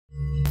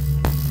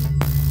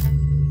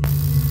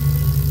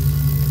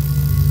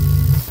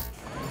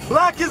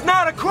Black is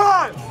not a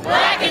crime.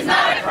 Black is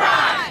not a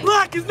crime.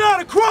 Black is not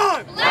a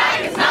crime.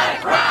 Black is not a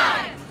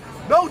crime.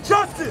 No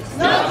justice.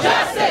 No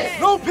justice.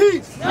 No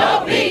peace.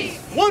 No peace.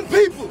 One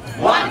people.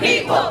 One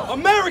people.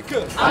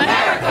 America.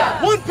 America.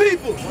 One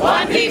people.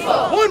 One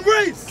people. One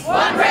race.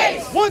 One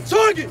race. One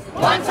target.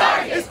 One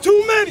target. It's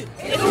too many.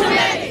 It's too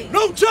many.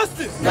 No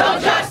justice. No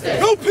justice.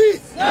 No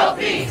peace. No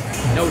peace.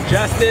 No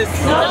justice.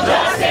 No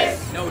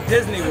justice. No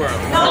Disney World.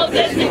 No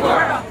Disney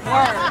World.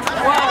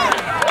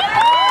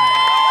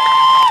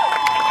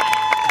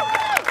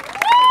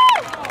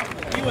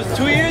 He was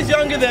 2 years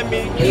younger than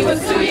me. He was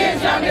 2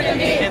 years younger than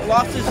me. And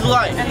lost his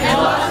life. And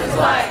lost his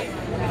life.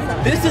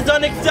 This is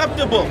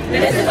unacceptable.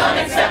 This is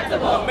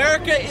unacceptable.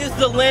 America is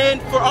the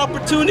land for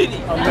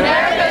opportunity.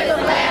 America is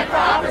the land for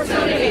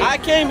opportunity. I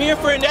came here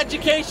for an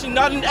education,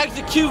 not an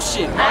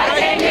execution. I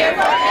came here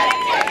for an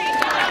education,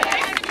 not an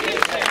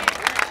execution.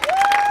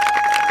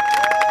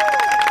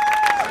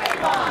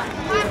 Trayvon.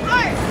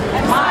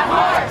 My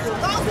heart.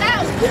 Goes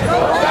out.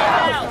 Goes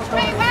out.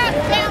 Trayvon's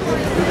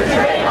family.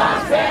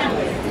 Trayvon's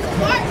family.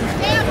 Martin's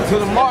family. To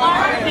the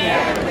Martin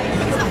family.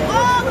 To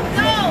all of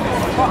those.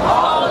 For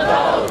all of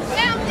those.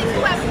 Families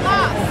who have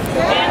lost.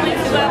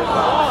 Families who have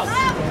lost.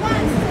 Loved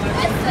ones to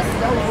this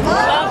system.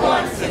 Loved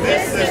ones to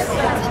this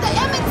system. To the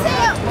Emmett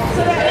Till.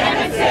 To the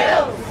Emmett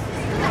Till.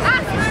 To the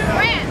Oscar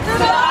Grant. To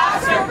the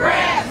Oscar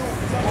Grant.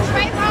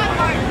 Trayvon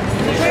Martin.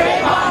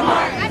 Trayvon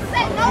Martin. I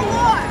said no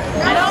more.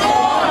 No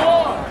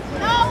more.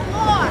 No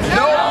more.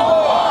 No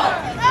more.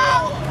 No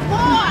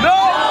more. No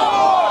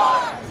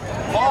more.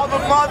 All the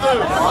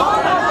mothers. All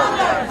the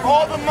mothers.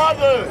 All the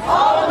mothers.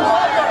 All the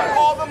mothers.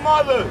 All the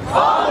mothers.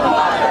 All the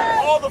mothers.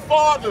 All the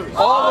fathers.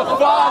 All the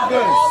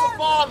fathers. All the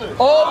fathers.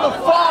 All the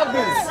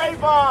fathers.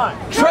 Trayvon.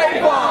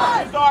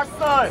 Trayvon. Is our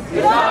son.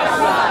 Is our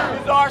son.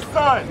 Is our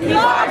son. Is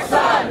our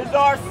son. Is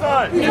our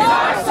son. Is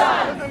our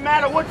son. Doesn't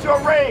matter what your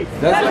race.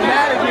 Doesn't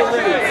matter your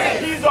race.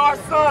 He's our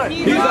son.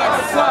 He's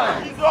our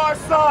son. He's our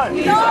son.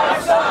 He's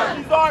our son.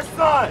 He's our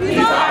son. He's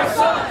our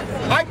son.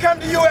 I come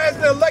to you as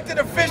the elected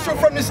official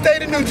from the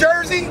state of New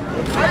Jersey.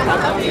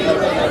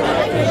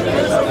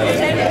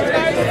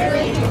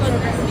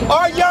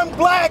 Our young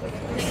black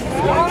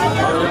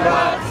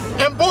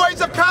and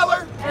boys of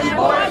color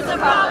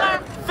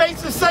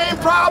face the same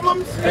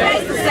problems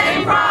Face the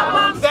same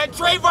problems that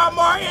Trayvon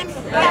Martin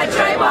that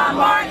Trayvon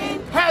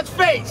Martin has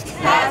faced.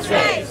 has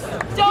faced.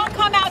 Don't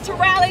come out to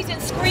rallies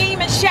and scream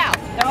and shout.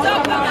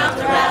 Don't come out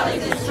to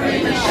rallies and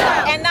scream and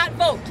shout. And not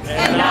vote.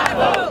 And not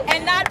vote.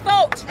 And not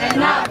vote. And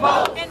not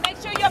vote. And make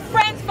sure your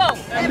friends vote.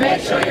 And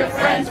make sure your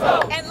friends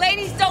vote. And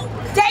ladies, don't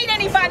date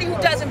anybody who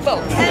doesn't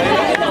vote. I'm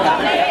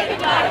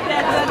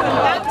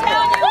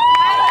telling you,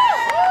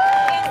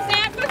 in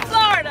Sanford,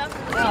 Florida,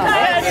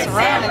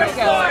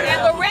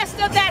 and the rest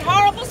of that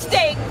horrible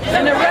state,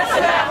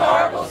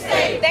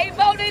 they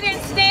voted in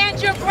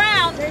Stand Your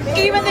Ground.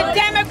 Even the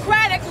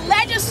Democratic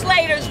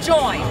legislators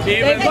joined.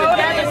 They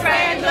voted in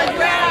Stand Your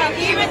Ground.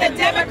 Even the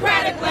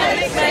Democratic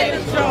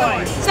legislators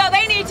joined. So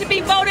they need to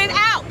be voted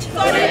out.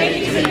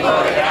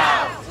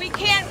 We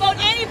can't vote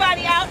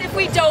anybody out if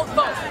we don't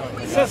vote.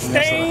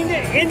 Sustained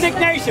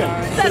indignation.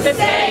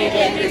 Sustained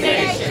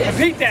indignation.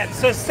 Repeat that.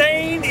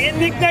 Sustained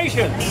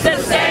indignation.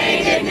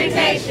 Sustained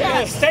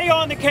indignation. Stay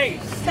on the case.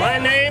 My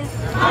name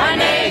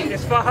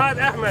is Fahad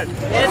Ahmed.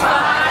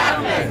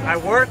 I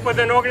work with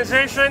an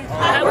organization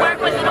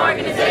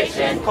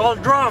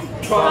called DRUM.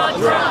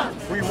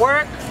 We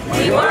work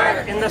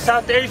in the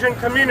South Asian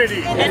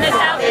community.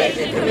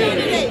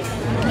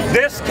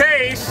 This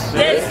case,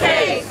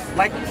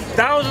 like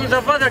thousands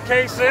of other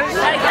cases,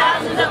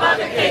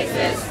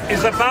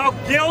 is about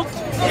guilt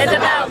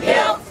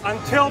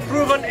until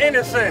proven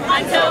innocent.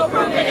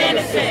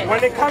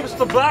 When it comes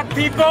to black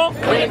people,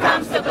 when it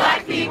comes to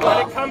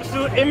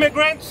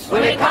immigrants,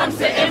 when it comes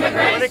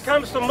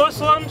to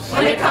Muslims,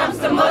 when it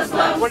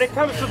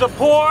comes to the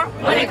poor,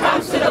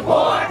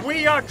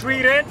 we are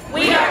treated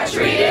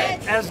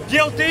as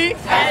guilty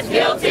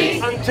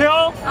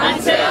until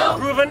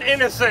proven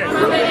innocent.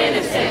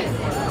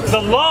 The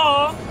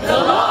law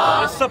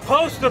is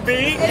supposed to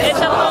be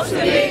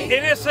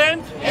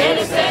innocent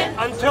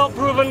until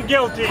proven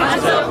guilty.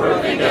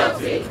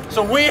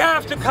 So we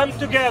have to come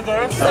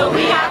together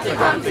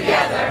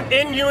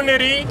in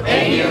unity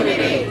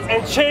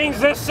and change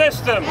this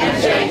system,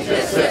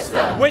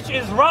 which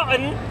is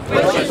rotten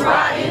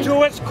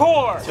to its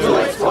core,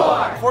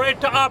 for it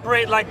to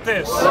operate like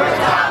this.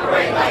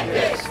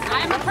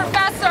 I'm a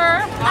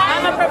professor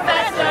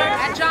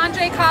at John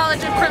Jay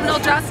College of Criminal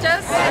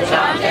Justice.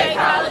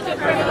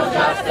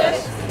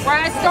 Where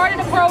I started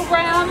a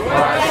program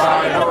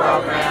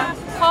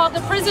called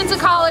the Prison to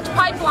College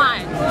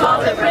Pipeline.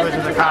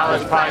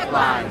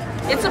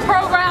 It's a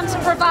program to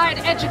provide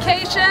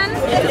education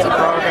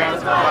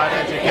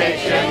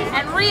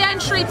and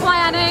re-entry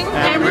planning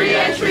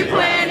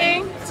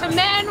to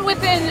men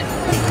within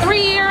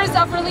 3 years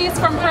of release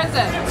from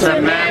prison.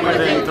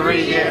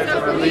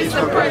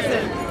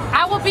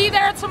 I will be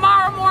there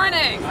tomorrow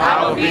morning.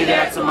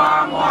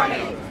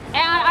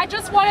 And I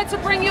just wanted to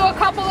bring you a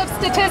couple of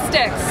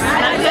statistics.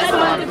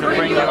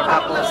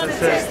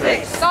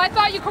 So I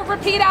thought you could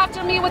repeat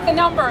after me with the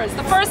numbers.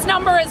 The first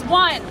number is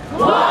 1.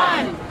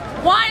 1.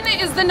 1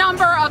 is the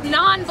number of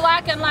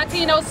non-Black and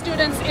Latino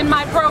students in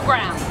my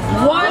program.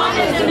 1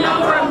 is the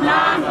number of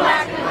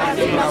non-Black and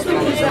Latino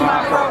students in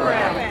my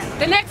program.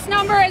 The next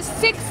number is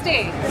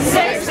 60.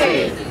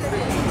 60.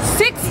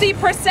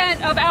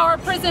 60% of our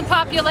prison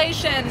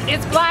population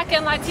is Black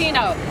and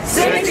Latino.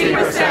 60%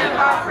 of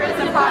our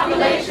prison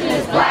population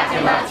is Black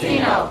and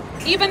Latino.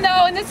 Even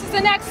though, and this is the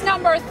next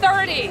number,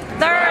 30.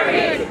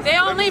 30. They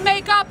only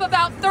make up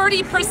about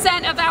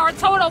 30% of our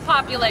total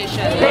population.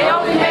 They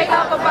only make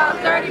up about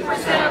 30%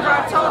 of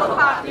our total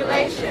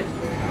population.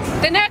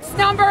 The next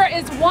number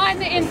is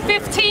 1 in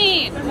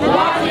 15.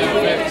 1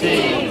 in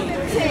 15.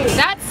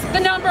 That's the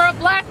number of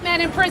Black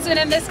men in prison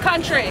in this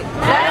country.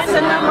 That's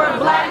the number of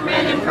Black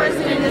men in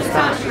prison in this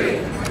country.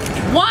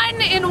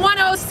 1 in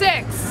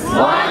 106.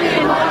 1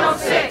 in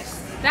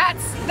 106.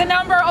 That's the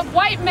number of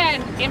white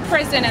men in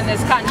prison in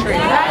this country.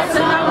 That's the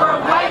number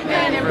of white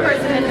men in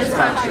prison in this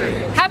country.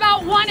 How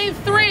about 1 in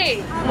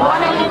 3?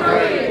 1 in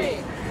 3.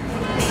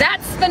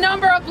 That's the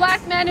number of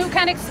Black men who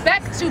can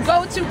expect to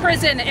go to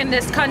prison in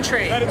this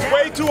country. That it's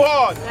way too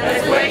hard. That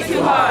is way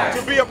too hard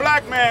to be a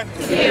black man.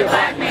 to be a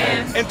Black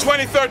man In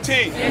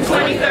 2013. in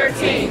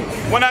 2013.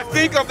 When I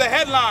think of the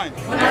headline,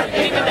 When I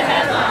think of the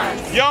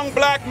headlines, young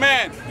black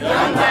man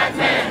young Black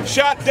man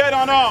shot dead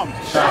unarmed.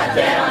 shot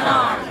dead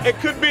unarmed. It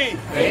could be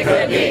It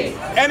could be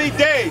any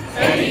day,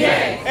 any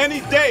day, any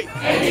date,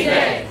 any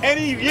day,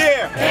 any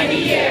year,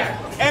 any year,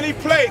 any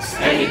place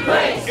any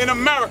place in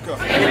America.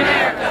 in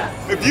America.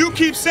 If you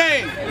keep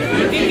saying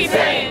You keep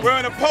saying we're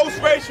in a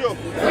post-racial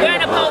we're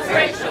in a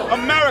post-racial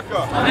America,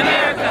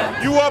 America.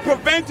 you are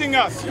preventing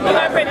us You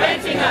are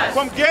preventing us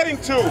from getting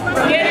to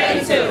from getting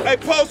into a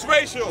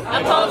post-racial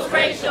a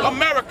post-racial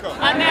America.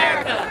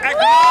 America.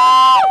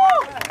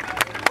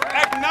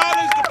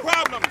 Acknowledge the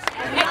problems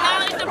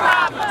Acknowledge the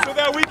problem so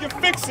that we can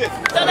fix it.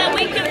 so that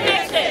we can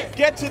fix it.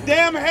 Get your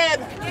damn head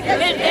Get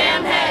your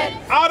damn head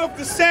out of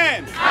the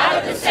sand. out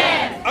of the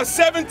sand. A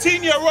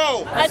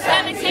 17-year-old A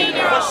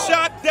 17-year-old was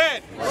shot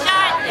dead.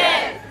 shot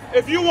dead.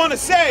 If you want to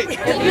say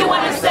If you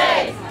want to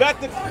say that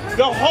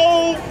the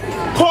whole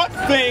court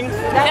thing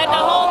that the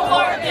whole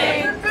court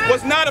thing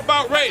was not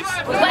about race,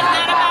 was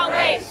not about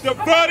race, the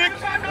verdict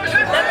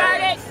the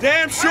verdict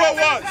damn sure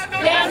was.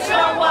 damn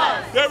sure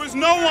was. There is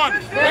no one,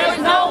 There was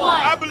no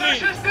one, I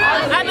believe,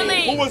 I who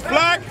believe, was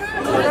black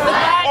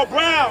black or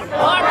brown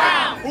or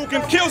brown who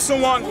can kill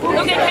someone who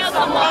can kill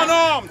someone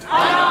unarmed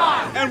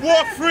unarmed and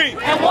walk free.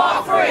 and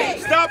walk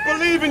free. Stop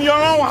believing your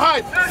own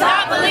hype.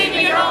 Stop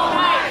believing your own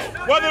hype.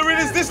 Whether it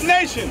is this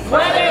nation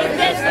Whether it's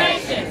this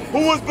nation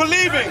who was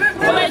believing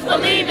who is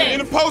believing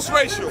in a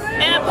post-racial,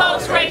 in a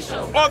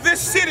post-racial or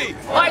this city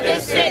or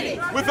this city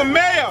with a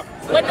mayor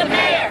with the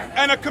mayor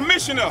and a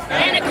commissioner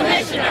and a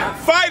commissioner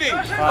fighting,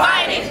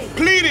 fighting,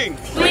 pleading,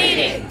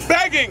 pleading,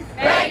 begging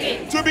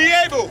begging to be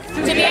able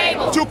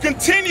to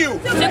continue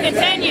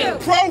continue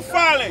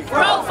profiling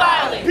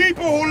profiling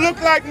people who look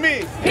like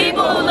me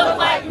people who look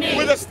like me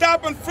with a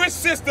stop and frisk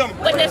system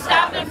with the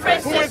stop and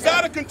frisk who is system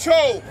out of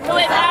control. who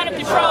is out of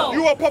control.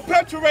 You are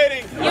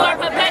perpetuating You are a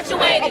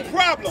perpetuating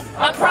problem.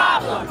 a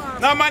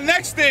problem. Now my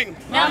next thing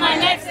Now my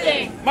next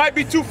thing might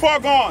be too far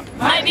gone,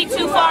 might be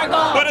too far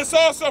gone, but it's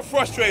also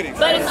frustrating.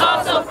 but it's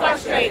also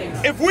frustrating.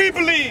 If we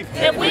believe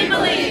If we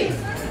believe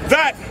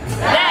that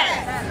that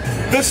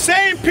the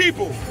same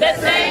people the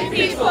same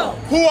people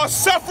who are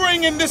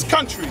suffering in this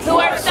country who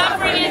are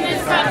suffering in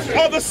this country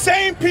are the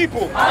same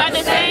people are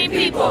the same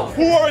people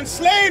who are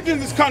enslaved in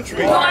this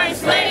country, who are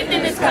enslaved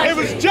in this it country.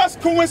 was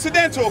just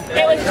coincidental.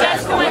 It was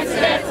just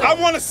coincidental. I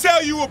want to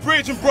sell you a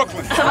bridge in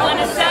Brooklyn, I want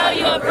to sell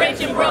you a bridge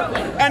in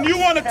Brooklyn, and you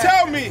want to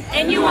tell me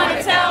and you want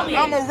to tell me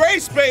I'm a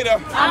race baiter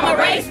I'm a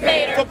race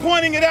baiter for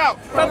pointing it out.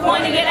 for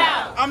pointing it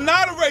out. I'm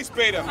not a race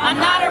baiter. I'm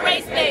not a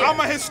race baiter. I'm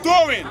a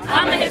historian.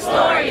 I'm a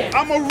historian.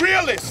 I'm a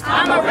realist.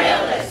 I'm a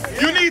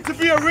realist. You need to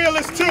be a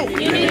realist too.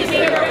 You need to be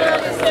a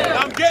realist too.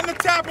 I'm getting a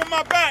tap on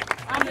my back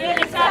I'm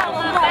getting a tap on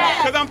my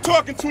back because I'm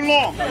talking too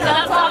long. because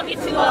I'm talking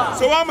too long.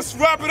 So I'm going to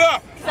wrap it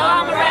up. So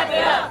I'm going to wrap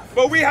it up.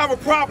 But we have a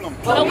problem.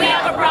 But we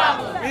have a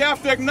problem. We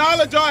have to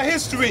acknowledge our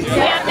history We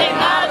have to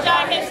acknowledge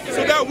our history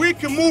so that we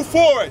can move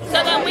forward. so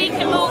that we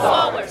can move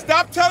forward.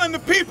 Stop telling the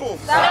people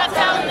Stop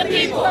telling the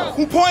people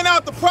who point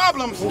out the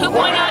problems who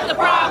point out the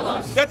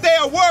problems that they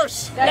are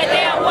worse that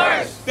they are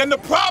worse than the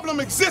problem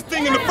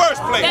existing in the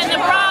first than place. the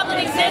problem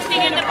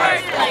existing in the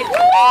first place.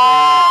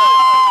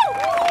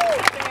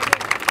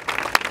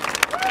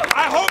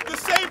 I hope the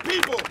same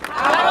people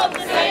I hope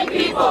the same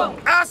people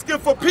asking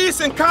for peace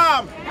and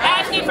calm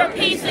asking for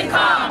peace and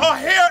calm are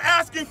here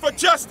asking for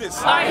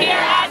justice, are here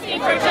asking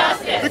for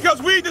justice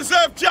because we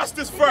deserve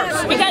justice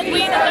first. because we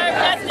deserve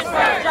justice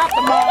first.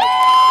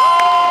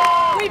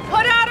 We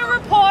put out a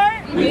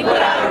report We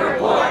put out a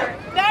report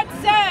that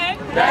said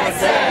that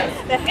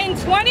says that in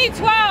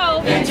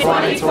 2012, in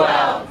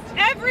 2012,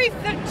 every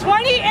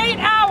 28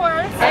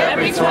 hours,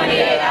 every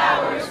 28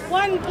 hours,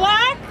 one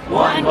black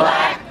one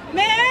black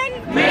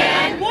man,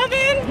 man,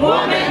 woman,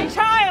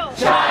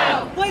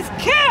 child was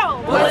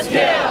killed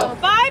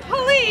by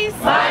police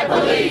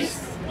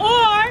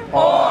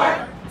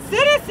or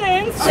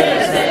citizens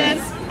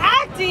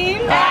acting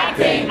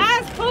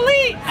as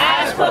police.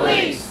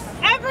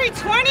 Every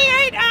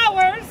 28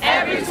 hours,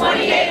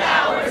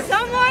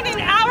 someone in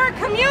our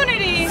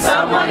community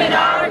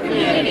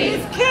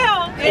is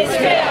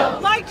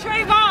killed like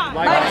Trayvon.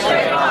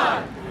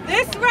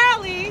 This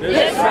rally,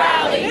 this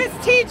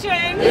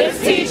teaching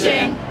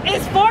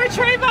is for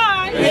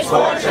Trayvon, is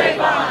for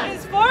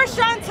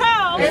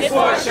Chantel, is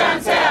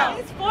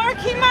for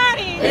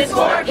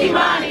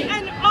Kimani,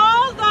 and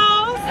all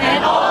those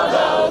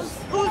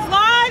whose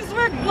lives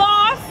were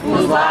lost,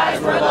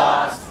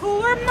 who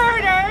were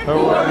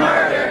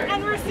murdered,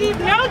 and received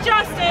no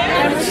justice,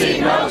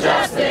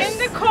 in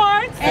the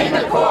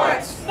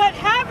courts, but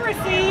have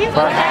received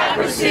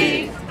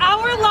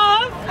our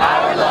love,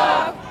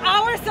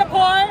 our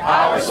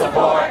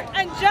support,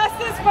 and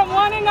justice from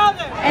one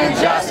another.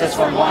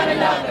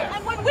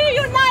 And when we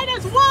unite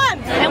as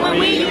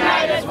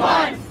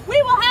one,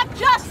 we will have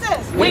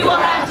justice.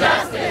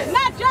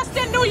 Not just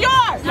in New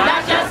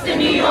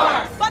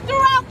York, but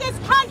throughout this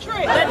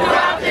country.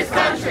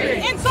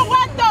 In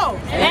Soweto,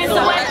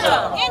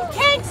 in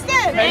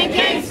Kingston, in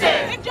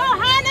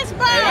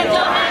Johannesburg,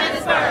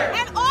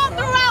 and all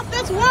throughout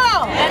this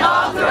world.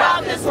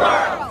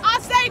 I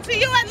say to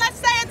you, and let's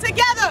say it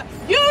together: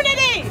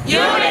 unity.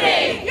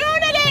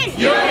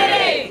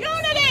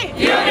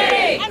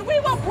 And we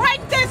will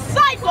break this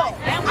cycle.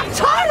 I'm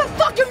tired of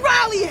fucking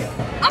rallying.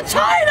 I'm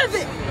tired of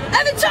it.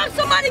 Every time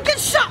somebody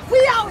gets shot, we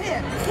out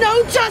here.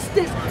 No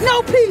justice,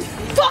 no peace.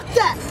 Fuck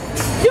that.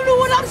 You know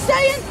what I'm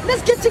saying?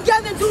 Let's get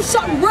together and do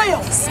something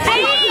real.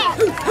 I got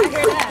a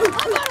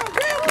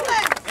real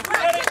plan.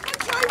 Right to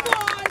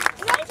Trayvon,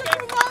 right to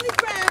Somali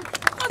Graham,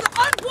 for the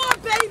unborn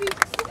babies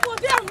before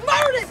they're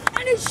murdered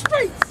in these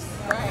streets.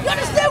 You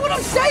understand what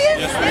I'm saying?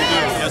 Yes,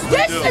 we do.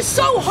 This is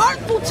so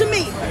hurtful to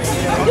me.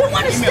 You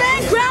want to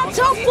stand ground,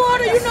 tell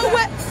Florida, you know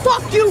what?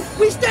 Fuck you.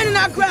 We standing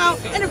our ground,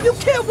 and if you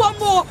kill one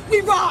more,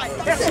 we ride.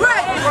 That's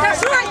right.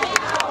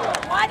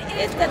 What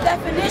is the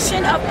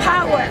definition of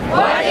power?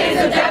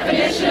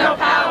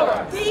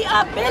 The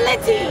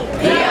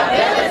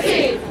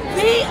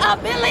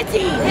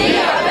ability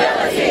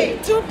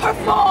to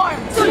perform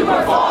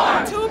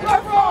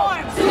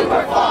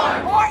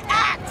or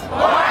act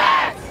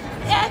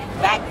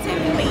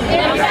effectively.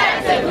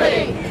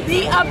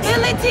 The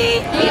ability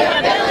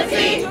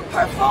to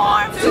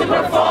perform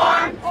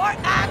or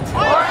act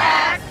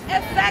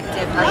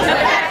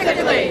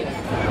effectively.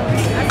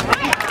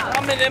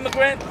 I'm an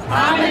immigrant.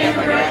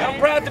 I'm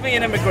proud to be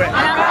an immigrant.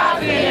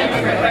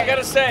 But I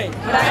gotta say,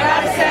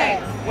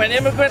 when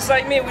immigrants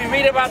like me, we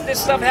read about this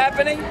stuff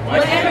happening, we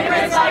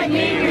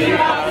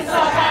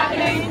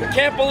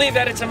can't believe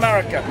that it's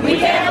America. We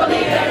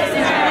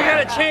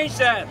gotta change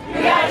that.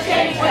 We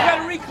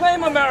gotta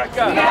reclaim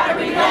America.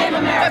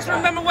 Let's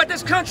remember what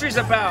this country's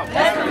about.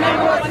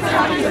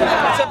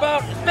 It's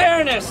about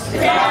fairness,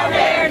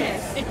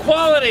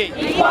 equality,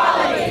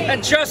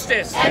 and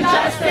justice.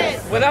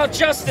 Without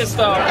justice,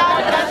 though,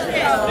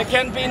 there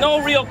can be no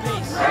real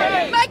peace.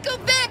 Michael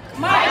Vick.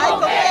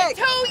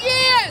 2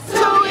 years.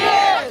 For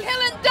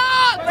killing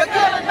dogs.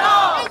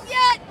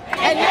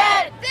 And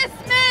yet, this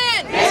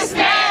man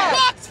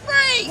walks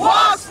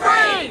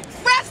free.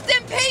 Rest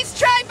in peace,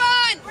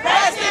 Trayvon.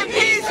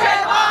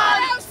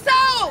 Our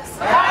souls.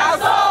 Our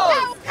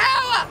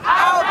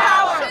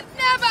power. Should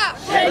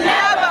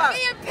never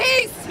be in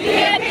peace.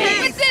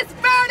 With this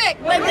verdict.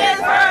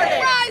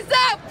 Rise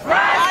up.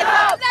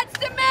 Let's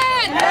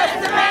demand.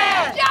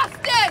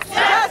 Justice.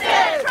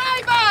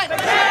 Trayvon.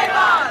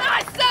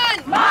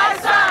 My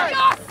son.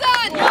 Your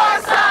son.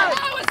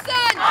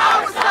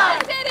 Our son.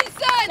 City's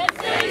son.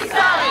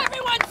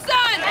 Everyone's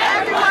son.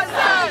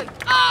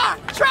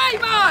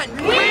 Trayvon.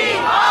 We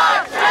are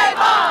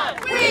Trayvon.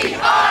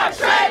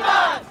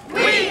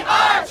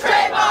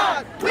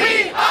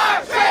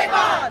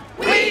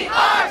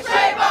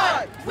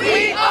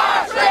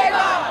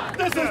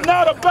 This is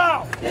not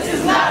about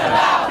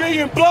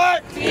being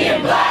black,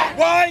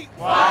 white,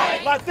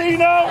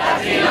 Latino,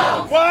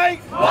 white,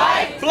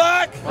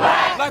 black,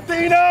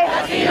 Latino,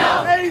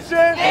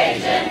 Asian,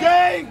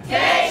 gay,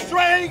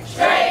 straight,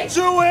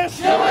 Jewish,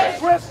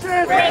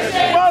 Christian,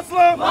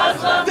 Muslim.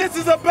 This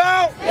is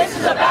about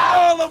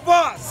all of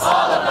us.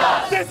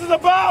 This is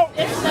about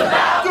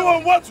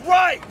doing what's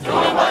right.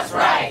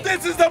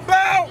 This is about